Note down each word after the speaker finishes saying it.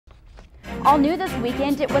All new this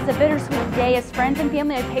weekend, it was a bittersweet day as friends and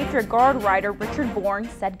family of Patriot Guard rider Richard Bourne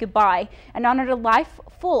said goodbye and honored a life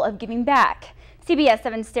full of giving back. CBS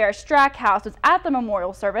 7's Sarah Strackhouse was at the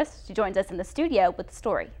memorial service. She joins us in the studio with the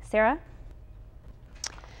story. Sarah?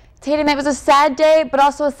 Tatum, it was a sad day, but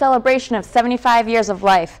also a celebration of 75 years of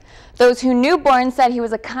life. Those who knew Bourne said he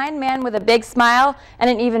was a kind man with a big smile and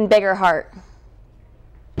an even bigger heart.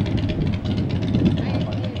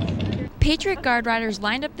 Patriot Guard riders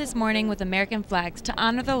lined up this morning with American flags to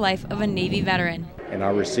honor the life of a Navy veteran. And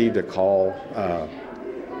I received a call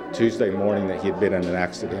Tuesday morning that he had been in an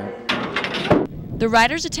accident. The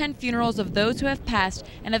riders attend funerals of those who have passed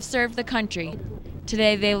and have served the country.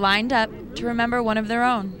 Today they lined up to remember one of their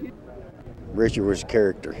own. Richard was a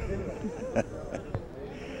character.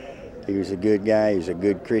 He was a good guy, he was a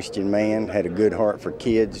good Christian man, had a good heart for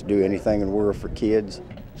kids, do anything in the world for kids.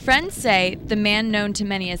 Friends say the man known to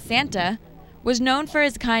many as Santa was known for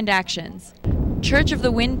his kind actions. Church of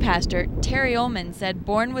the Wind pastor Terry Ullman said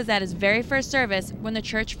Bourne was at his very first service when the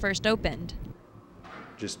church first opened.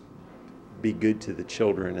 Just be good to the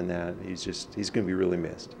children, and that he's going to be really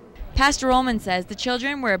missed. Pastor Ullman says the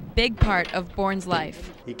children were a big part of Bourne's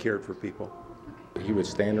life. He cared for people. He would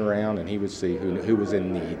stand around and he would see who was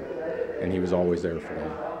in need, and he was always there for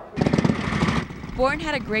them. Bourne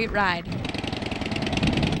had a great ride.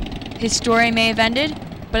 His story may have ended,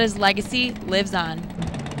 but his legacy lives on.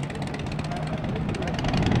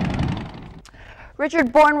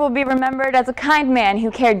 Richard Bourne will be remembered as a kind man who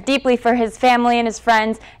cared deeply for his family and his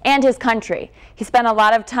friends and his country. He spent a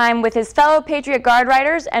lot of time with his fellow Patriot Guard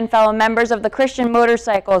riders and fellow members of the Christian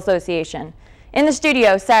Motorcycle Association. In the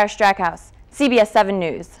studio, Sarah Strackhouse, CBS 7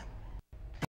 News.